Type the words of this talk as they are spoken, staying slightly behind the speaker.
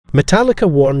Metallica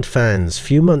warned fans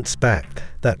few months back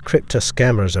that crypto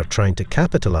scammers are trying to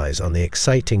capitalize on the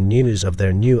exciting news of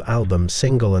their new album,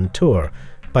 single and tour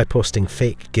by posting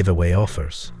fake giveaway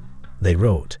offers. They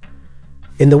wrote,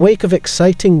 "In the wake of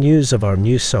exciting news of our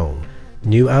new song,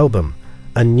 new album,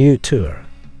 and new tour,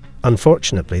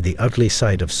 unfortunately the ugly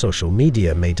side of social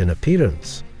media made an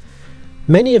appearance.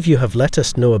 Many of you have let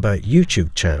us know about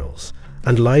YouTube channels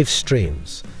and live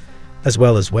streams, as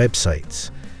well as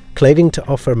websites, claiming to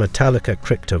offer Metallica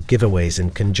crypto giveaways in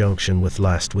conjunction with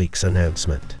last week's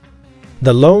announcement.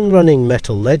 The long-running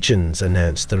metal legends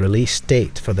announced the release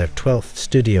date for their 12th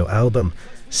studio album,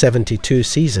 72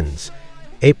 Seasons,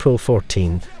 April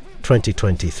 14,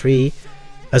 2023,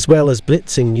 as well as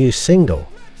blitzing new single,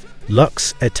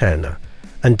 Lux Eterna,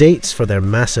 and dates for their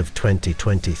massive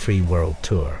 2023 world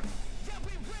tour.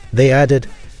 They added,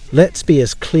 'Let's be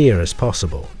as clear as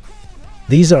possible.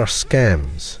 These are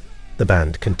scams,' the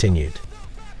band continued.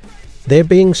 They're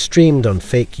being streamed on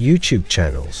fake YouTube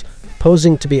channels,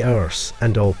 posing to be ours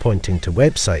and all pointing to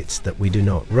websites that we do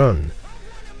not run.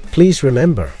 Please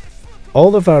remember,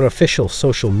 all of our official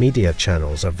social media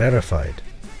channels are verified.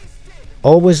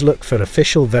 Always look for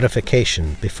official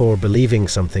verification before believing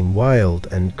something wild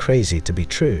and crazy to be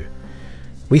true.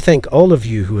 We thank all of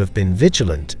you who have been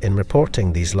vigilant in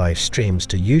reporting these live streams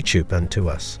to YouTube and to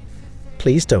us.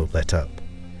 Please don't let up.'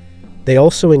 They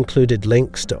also included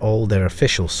links to all their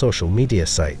official social media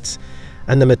sites,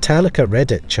 and the Metallica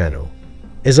Reddit channel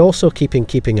is also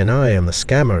keeping an eye on the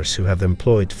scammers who have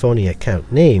employed phony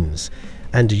account names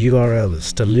and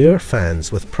URLs to lure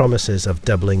fans with promises of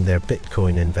doubling their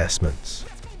Bitcoin investments.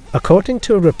 According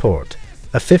to a report,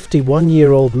 a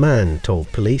 51-year-old man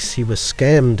told police he was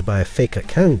scammed by a fake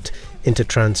account into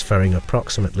transferring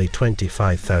approximately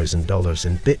 $25,000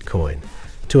 in Bitcoin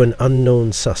to an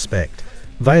unknown suspect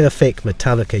via a fake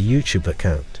Metallica YouTube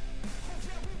account.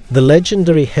 The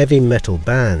legendary heavy metal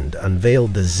band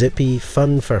unveiled the zippy,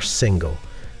 fun-first single,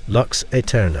 Lux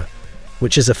Eterna,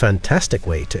 which is a fantastic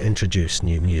way to introduce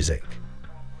new music.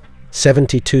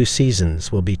 72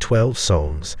 Seasons will be 12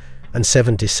 songs and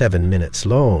 77 minutes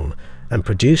long, and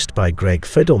produced by Greg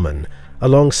Fidelman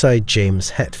alongside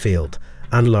James Hetfield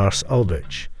and Lars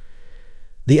Ulrich.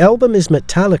 The album is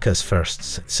Metallica's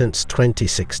first since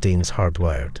 2016's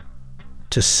Hardwired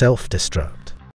to Self-Destruct.